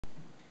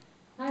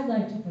I'd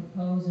like to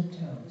propose a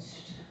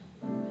toast.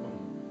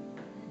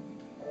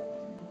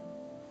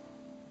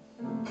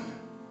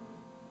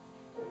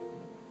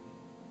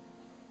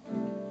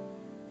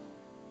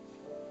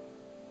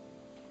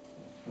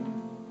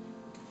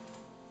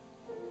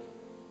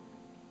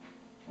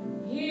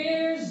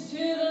 Here's to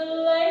the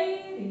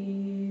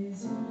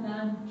ladies'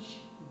 lunch.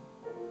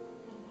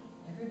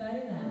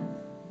 Everybody laugh.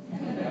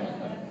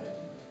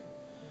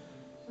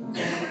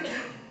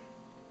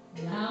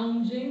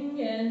 Lounging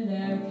in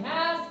their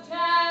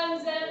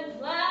caftans and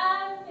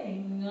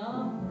planning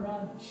a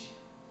brunch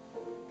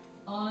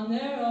on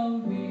their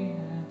own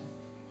behalf.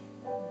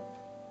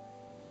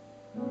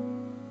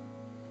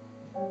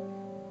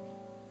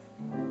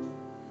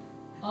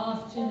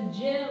 Off to the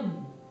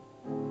gym,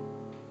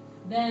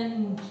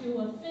 then to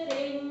a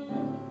fitting,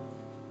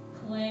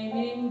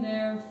 claiming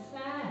they're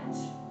fat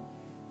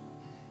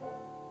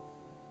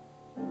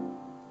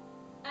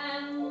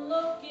and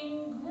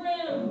looking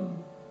grim,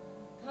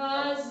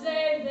 'cause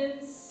they've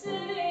been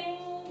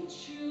sitting,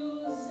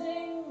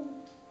 choosing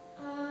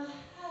a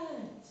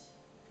hat.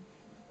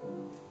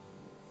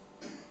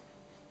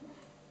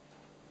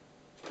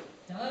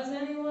 Does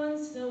anyone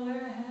still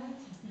wear a hat?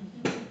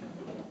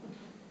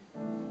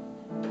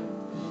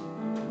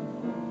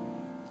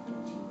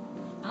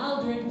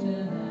 I'll drink to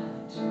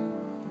that.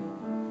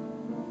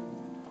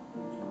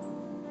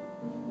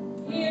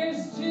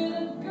 Here's to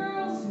the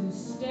girls who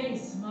stay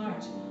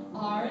smart.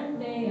 Aren't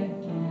they a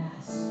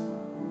gas?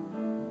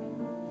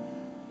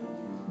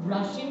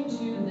 Rushing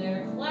to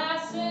their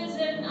classes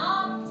in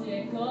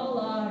optical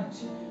art,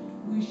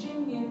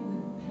 wishing it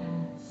would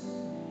pass.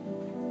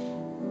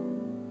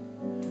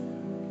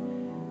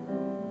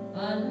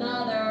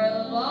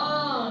 Another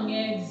long,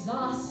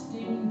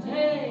 exhausting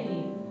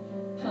day.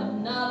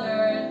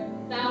 Another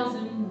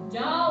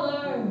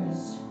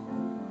 $1,000.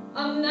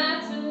 A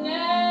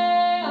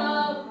matinee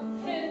of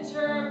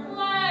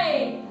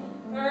interplay.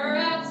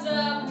 Perhaps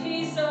a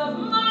piece of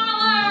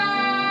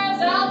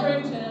Mahler's. I'll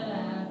drink to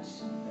that.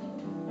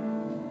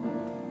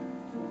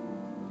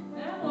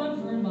 And one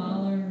for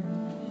Mahler.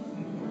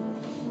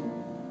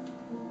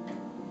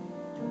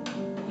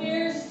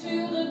 Here's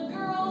to the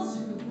girls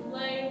who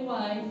play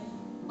wife.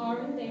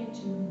 Aren't they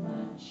too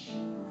much?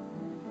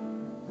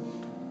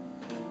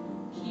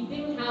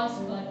 Keeping house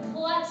but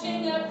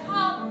clutching a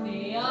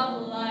copy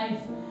of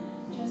life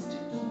just to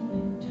keep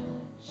in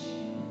touch.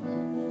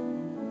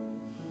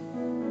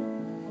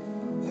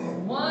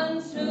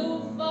 Ones who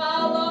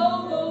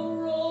follow the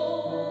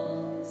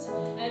rules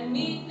and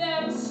meet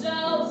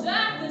themselves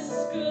at the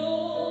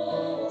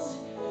schools,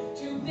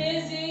 too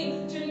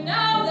busy to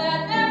know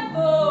that they're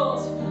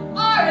fools.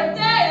 Aren't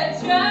they a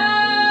gem?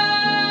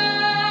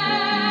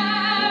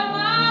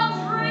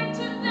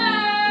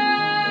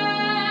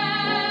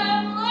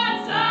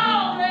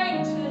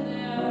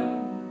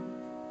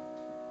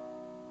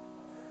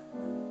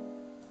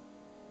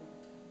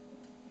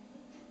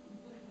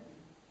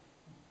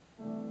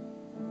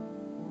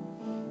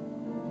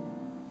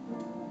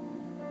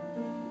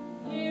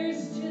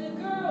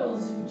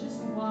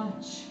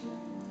 Watch.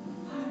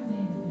 Are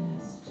they the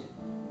best?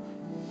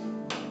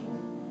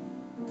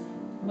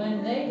 When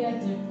they get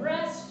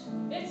depressed,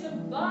 it's a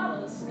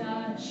bottle of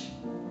scotch,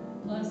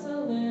 plus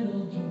a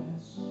little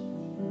juice.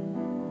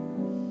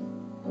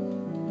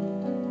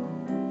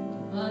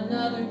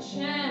 Another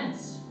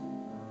chance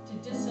to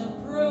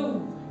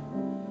disapprove.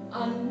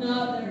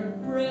 Another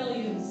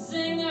brilliant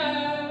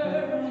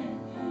singer.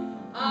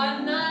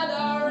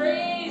 Another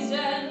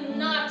reason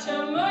not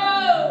to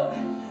move.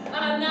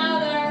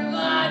 Another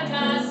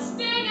vodka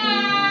stinger.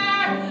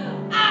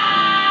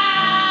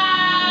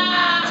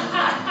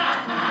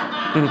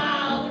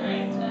 I'll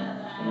drink to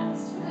that.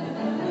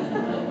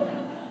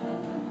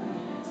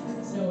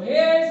 So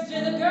here's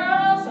to the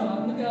girls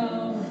on the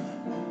go.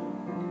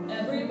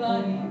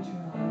 Everybody